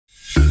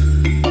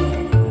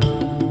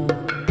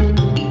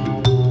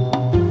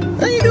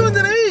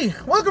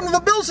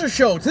BillSiff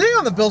Show. Today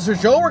on the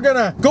BillSiff Show, we're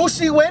gonna go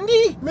see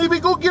Wendy? Maybe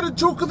go get a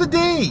joke of the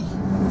day.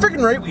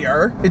 Freaking right we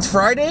are. It's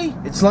Friday,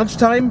 it's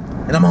lunchtime,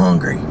 and I'm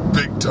hungry.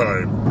 Big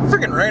time.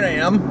 Freaking right I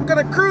am.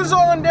 Gonna cruise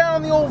on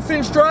down the old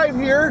Finch Drive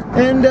here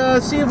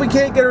and see if we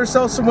can't get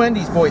ourselves some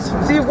Wendy's, boys.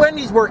 See if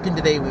Wendy's working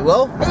today, we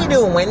will. How you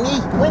doing, Wendy?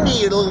 Wendy,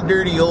 you little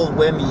dirty old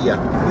Wendy.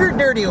 You're a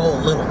dirty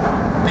old little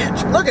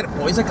bitch. Look at it,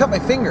 boys. I cut my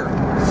finger.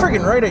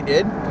 Freaking right I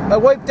did. I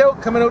wiped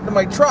out coming out to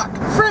my truck.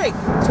 Frank!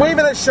 It's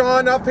waving at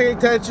Sean, not paying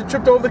attention,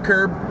 tripped over the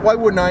curb. Why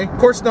wouldn't I? Of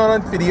course not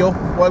on video.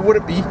 Why would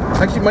it be?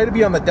 Actually, might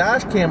be on the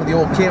dash cam of the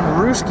old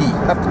Camarooski.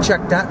 Have to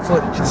check that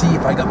footage and see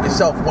if I got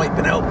myself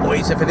wiping out,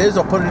 boys. If it is,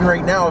 I'll put it in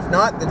right now. If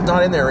not, then it's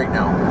not in there right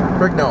now.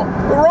 Frick no.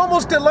 But we're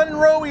almost at London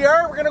Row, we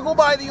are. We're gonna go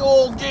by the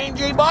old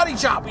J&J body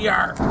shop, we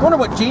are. I wonder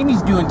what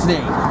Jamie's doing today.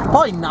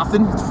 Probably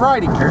nothing. It's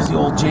Friday. There's the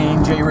old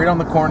J&J right on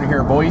the corner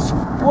here, boys.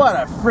 What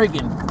a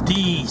friggin'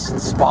 decent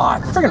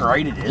spot. Friggin'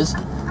 right it is.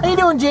 How you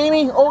doing,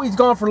 Jamie? Oh, he's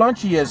gone for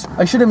lunch, he is.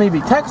 I should have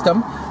maybe texted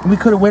him, and we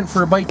could have went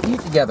for a bite to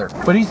eat together.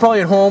 But he's probably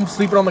at home,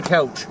 sleeping on the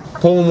couch.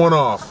 Pulling one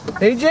off.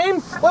 Hey,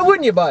 James? Why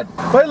wouldn't you, bud?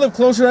 If I lived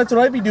closer, that's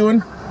what I'd be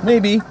doing.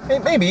 Maybe. Hey,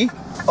 maybe.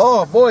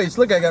 Oh, boys,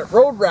 look, I got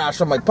road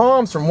rash on my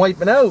palms from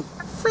wiping out.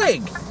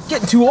 Frig,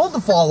 getting too old to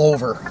fall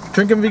over.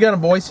 Drink them if you got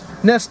them, boys.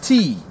 Nest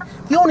tea.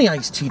 The only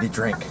iced tea to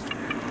drink.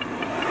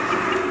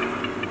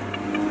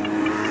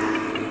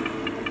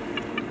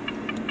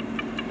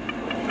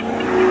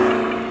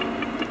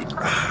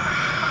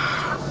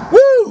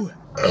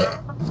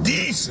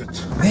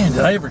 Decent. Man,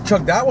 did I ever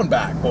chug that one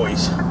back,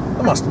 boys.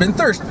 I must have been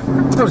thirsty.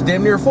 That was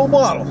damn near a full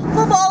bottle.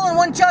 Full bottle and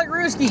one chug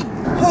rooski.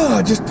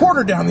 Oh, just poured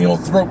her down the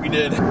old throat we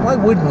did. Why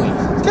wouldn't we?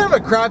 It's kind of a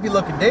crappy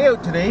looking day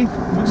out today.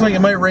 Looks like it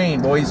might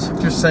rain, boys.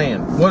 Just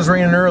saying. It was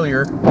raining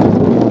earlier.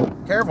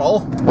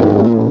 Careful.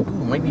 Ooh,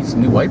 might need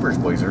some new wipers,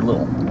 boys. They're a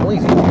little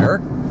noisy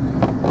here.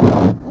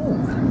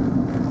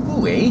 Ooh.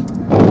 Ooh, eh?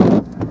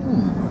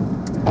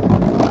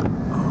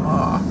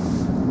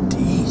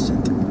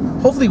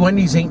 Hopefully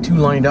Wendy's ain't too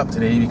lined up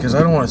today because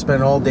I don't want to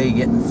spend all day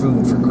getting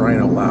food for crying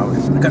out loud.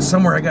 I got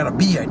somewhere I gotta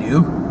be, I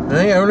do.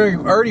 I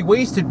already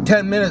wasted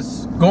 10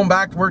 minutes going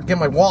back to work to get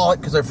my wallet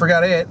because I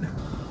forgot it.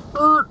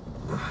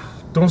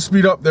 Don't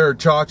speed up there,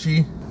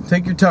 Chachi.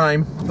 Take your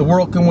time. The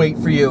world can wait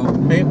for you.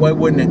 Hey, why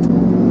wouldn't it?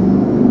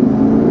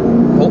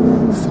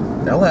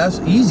 Oh, LS,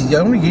 easy.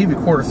 I only gave you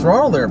quarter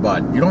throttle there,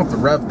 bud. You don't have to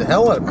rev the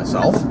hell out of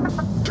myself.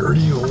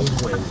 Dirty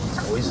old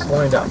Wendy's. Always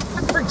lined up.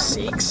 For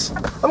sakes.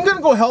 I'm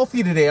gonna go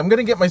healthy today. I'm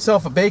gonna get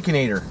myself a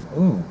Baconator.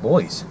 Ooh,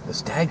 boys, the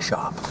Stag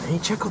Shop. Hey,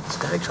 check out the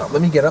Stag Shop.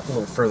 Let me get up a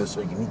little further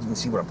so you can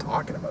see what I'm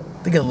talking about.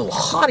 They got a little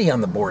hottie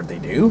on the board, they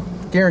do.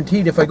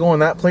 Guaranteed if I go in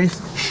that place,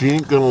 she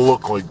ain't gonna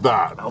look like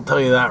that. I'll tell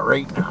you that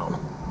right now.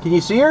 Can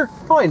you see her?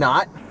 Probably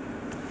not.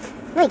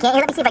 No, you can't.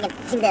 Here, let me see if I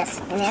can see this,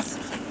 and this,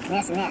 and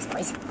this, and this,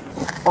 boys.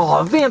 Oh,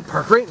 a van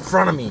park right in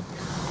front of me.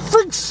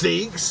 For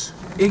sakes.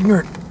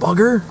 Ignorant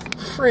bugger.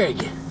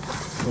 Frig.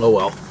 Oh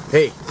well.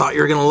 Hey, thought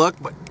you were gonna look,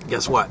 but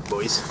guess what,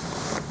 boys?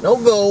 No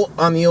go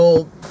on the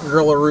old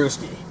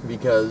Grillarooski,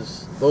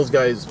 because those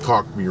guys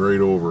Talked me right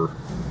over.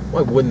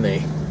 Why wouldn't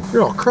they?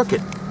 You're all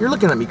crooked. You're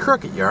looking at me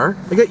crooked, you are.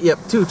 I got you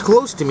up too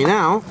close to me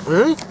now.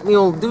 Right? The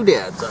old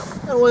doodad's up.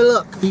 How do I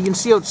look? You can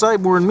see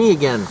outside more than me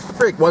again.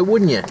 Frick, why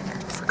wouldn't you?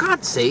 For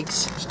God's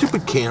sakes.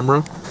 Stupid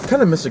camera.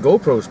 Kind of miss the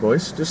GoPros,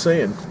 boys. Just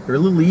saying. They're a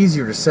little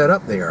easier to set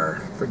up, they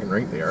are. Freaking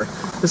right they are.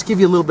 Let's give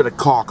you a little bit of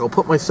cock. I'll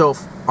put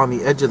myself on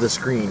the edge of the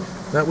screen.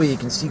 That way you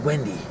can see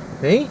Wendy.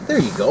 Hey, there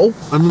you go.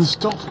 I'm in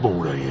stealth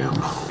mode, I am.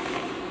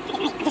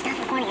 Just off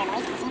the corner here,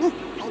 boys. See me?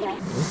 How you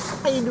doing?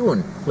 How you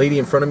doing? Lady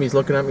in front of me is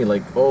looking at me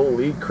like,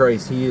 holy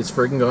Christ, he is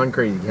friggin' gone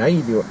crazy. How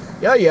you doing?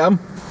 Yeah, I am.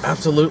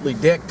 Absolutely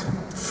dicked.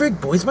 Frig,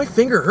 boys, my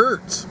finger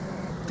hurts.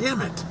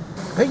 Damn it.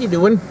 How you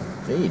doing?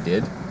 Yeah, you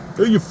did.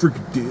 Oh, you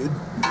freaking did.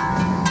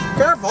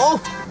 Careful!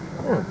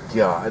 Oh,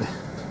 God.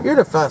 You're at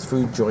a fast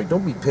food joint.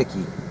 Don't be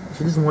picky.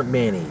 She doesn't want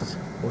mayonnaise.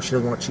 Oh, she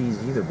doesn't want cheese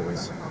either,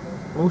 boys.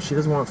 Oh, she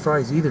doesn't want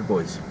fries either,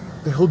 boys.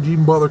 The hell did you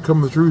even bother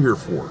coming through here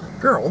for?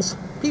 Girls,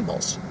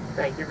 peoples.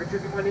 Thank you for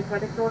choosing Wendy's my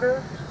next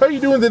order. How you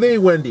doing today,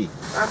 Wendy?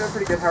 I'm doing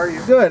pretty good. How are you?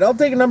 Good. I'll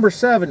take a number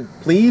 7,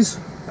 please.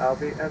 I'll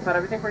be. Is that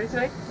everything for you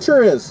today?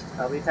 Sure is.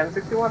 I'll be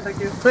 1061. Thank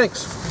you.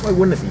 Thanks. Why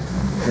wouldn't it be?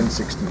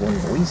 1061,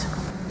 boys.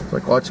 It's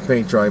like watching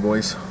paint dry,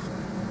 boys.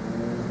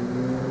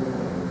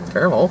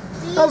 Careful.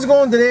 How's it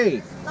going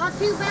today? Not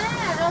too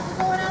bad. How's it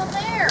going out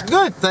there?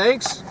 Good,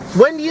 thanks. Is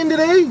Wendy in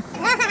today?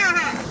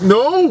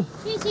 No?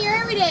 She's here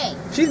every day.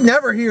 She's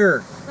never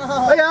here.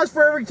 I ask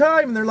for her every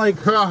time, and they're like,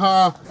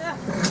 haha.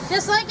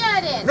 Just like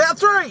I did.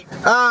 That's right.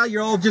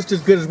 You're all just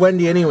as good as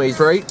Wendy anyways,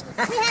 right?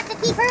 We have to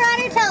keep her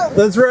on her toes.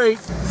 That's right.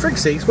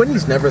 Frick's sakes,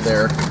 Wendy's never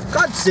there.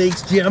 God's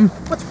sakes, Jim.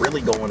 What's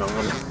really going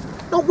on?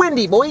 No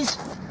Wendy, boys.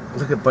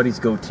 Look at Buddy's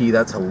goatee.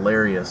 That's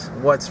hilarious.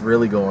 What's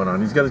really going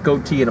on? He's got his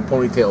goatee and a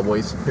ponytail,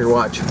 boys. Here,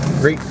 watch.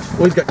 Right.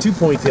 Well, he's got 2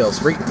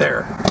 ponytails right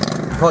there.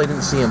 Probably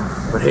didn't see him,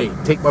 but hey,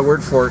 take my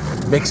word for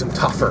it. Makes him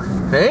tougher.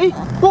 Hey,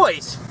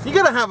 boys, you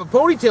gotta have a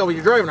ponytail when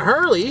you're driving a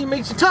Harley. It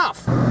makes you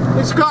tough.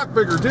 It's cock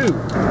bigger too.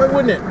 Why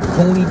wouldn't it?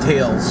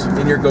 Ponytails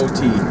in your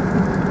goatee.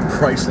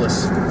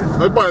 Priceless.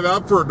 I'd buy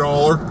that for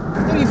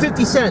 $1. Maybe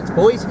 50 cents,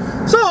 boys.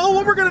 So,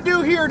 what we're gonna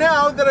do here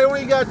now that I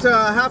only got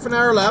half an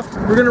hour left,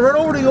 we're gonna run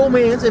over to the old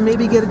man's and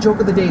maybe get a joke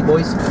of the day,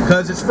 boys.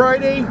 Because it's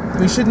Friday,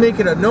 we should make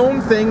it a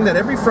known thing that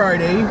every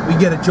Friday we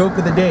get a joke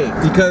of the day.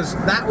 Because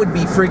that would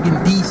be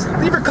friggin' decent.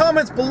 Leave your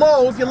comments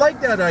below if you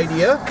like that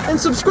idea, and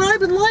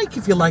subscribe and like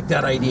if you like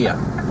that idea.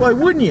 Why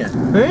wouldn't you?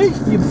 Hey,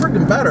 you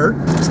friggin' better.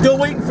 Still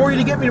waiting for you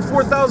to get me to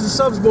 4,000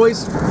 subs,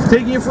 boys. It's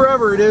taking you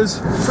forever, it is.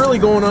 It's really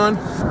going on.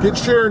 Get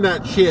sharing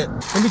that shit.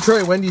 Let me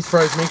try Wendy's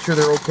fries, make sure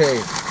they're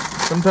okay.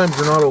 Sometimes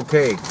they're not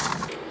okay.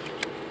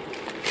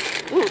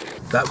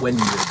 That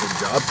Wendy did a good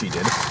job, she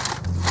did.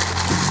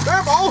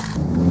 Careful!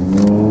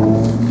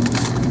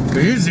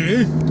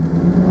 Easy.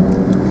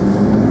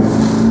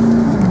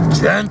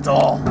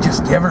 Gentle.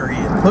 Just give her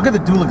in. Look at the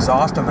dual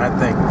exhaust on that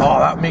thing. Oh,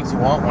 that makes you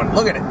want one.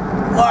 Look at it.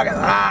 Look at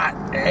that.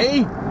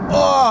 Eh?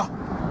 Oh,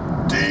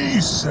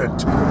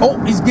 decent. Oh,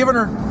 he's giving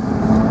her.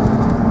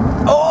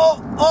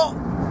 Oh, oh,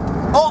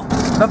 oh.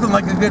 Nothing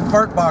like a good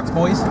fart box,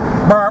 boys.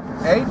 Burp.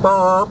 Hey,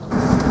 burp.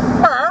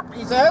 Burp,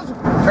 he says.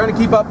 Trying to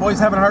keep up, boys.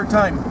 Having a hard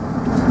time.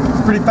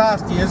 It's pretty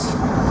fast, he is.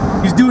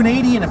 He's doing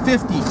 80 and a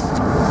 50.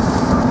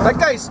 That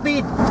guy's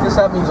speed. Guess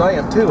that means I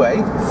am too,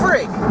 eh?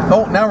 Frig.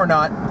 Oh, now we're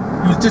not.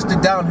 It was just a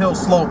downhill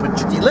slope. And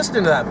you listen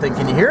to that thing.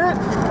 Can you hear it?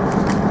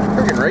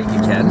 Friggin' right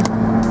you can.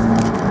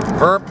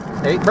 Burp.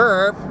 Hey,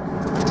 burp.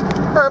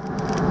 Burp.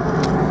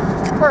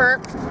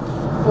 Burp.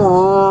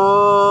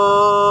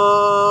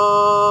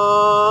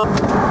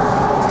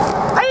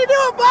 How you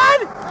doing, bud?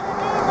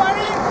 How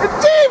you doing, buddy? It's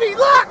Davey,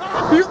 look!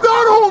 He's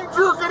not home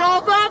jerking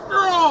off after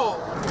all.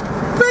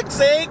 Frick's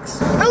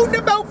sakes. Out and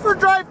about for a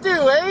drive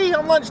too, eh?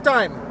 On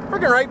lunchtime.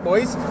 Friggin' right,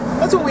 boys.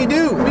 That's what we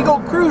do. We go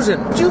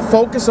cruising. Would you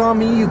focus on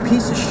me, you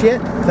piece of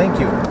shit? Thank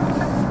you.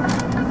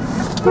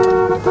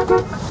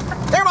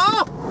 There,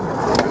 Ma!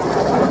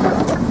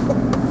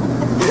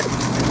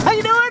 How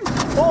you doing?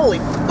 Holy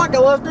fuck, I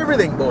lost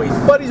everything, boys.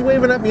 Buddy's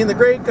waving at me in the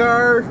gray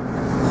car.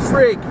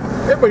 Frig.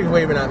 Everybody's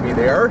waving at me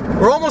there.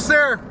 We're almost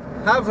there.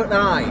 Have an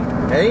eye,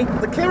 eh?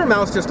 The camera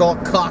mount's just all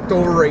cocked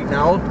over right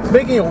now. It's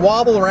making it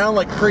wobble around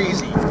like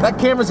crazy. That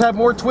camera's had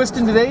more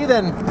twisting today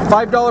than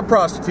 $5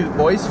 prostitute,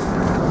 boys.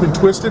 Been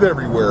twisted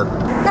everywhere.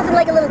 Nothing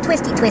like a little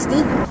twisty.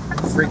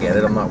 Forget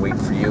it, I'm not waiting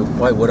for you.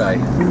 Why would I?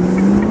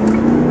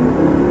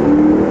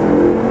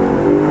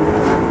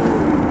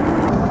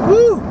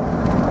 Woo!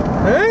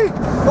 Hey,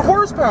 the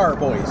horsepower,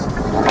 boys.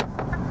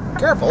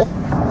 Careful.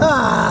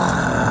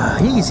 Ah,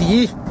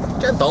 easy.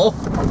 Gentle.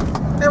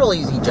 Real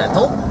easy,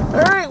 gentle. All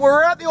right,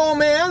 we're at the old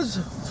man's.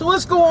 So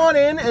let's go on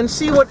in and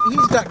see what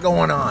he's got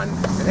going on.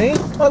 Hey,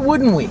 why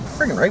wouldn't we?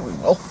 Friggin' right we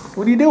will.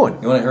 What are you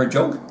doing? You want to hear a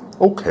joke?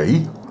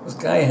 Okay. This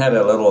guy had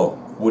a little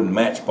wooden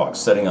matchbox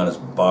sitting on his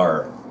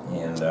bar,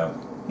 and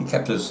he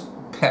kept his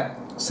pet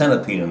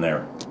centipede in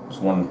there. This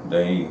one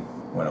day he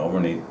went over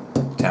and he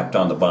tapped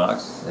on the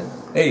box. Said,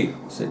 "Hey," he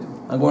said,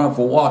 "I'm going out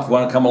for a walk. You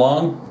want to come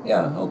along?"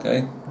 "Yeah,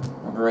 okay.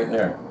 I'll be right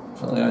there."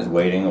 So the guy was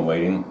waiting and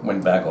waiting.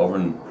 Went back over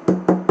and,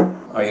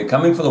 "Are you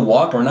coming for the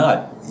walk or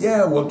not?"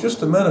 "Yeah, well,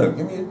 just a minute.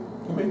 Give me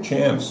a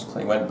chance." So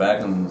he went back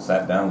and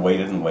sat down,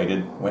 waited and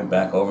waited. Went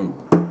back over and,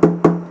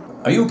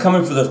 "Are you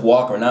coming for this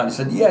walk or not?" He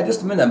said, "Yeah,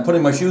 just a minute. I'm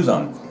putting my shoes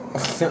on."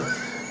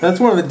 That's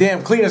one of the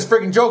damn cleanest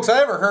friggin' jokes I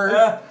ever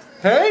heard.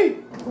 Hey,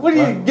 what do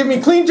you give me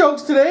clean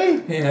jokes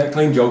today? Yeah,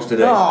 clean jokes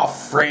today. Oh,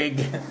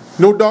 frig.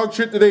 No dog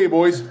shit today,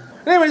 boys.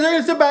 Anyways, I'm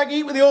gonna sit back,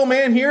 eat with the old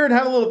man here, and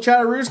have a little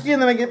chatterooski, and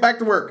then I get back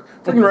to work.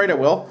 Friggin' right I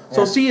will.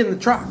 So see you in the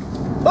truck.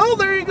 Oh,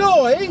 there you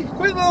go, eh?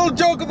 Quick little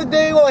joke of the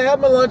day while I have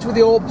my lunch with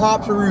the old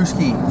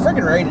Popsarooski.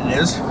 Friggin' right it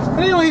is.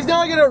 Anyways,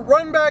 now I gotta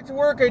run back to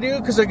work, I do,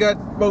 because I got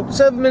about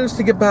 7 minutes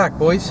to get back,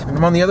 boys. And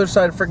I'm on the other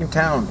side of friggin'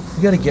 town.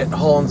 We gotta get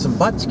hauling some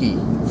butt ski.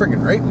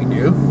 Friggin' right we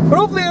do. But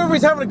hopefully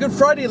everybody's having a good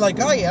Friday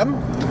like I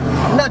am.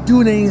 I'm not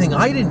doing anything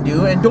I didn't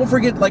do, and don't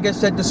forget, like I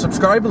said, to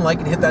subscribe and like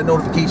and hit that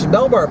notification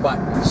bell bar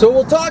button. So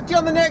we'll talk to you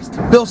on the next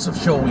BillSiff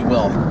show, we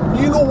will.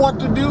 You know what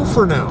to do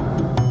for now.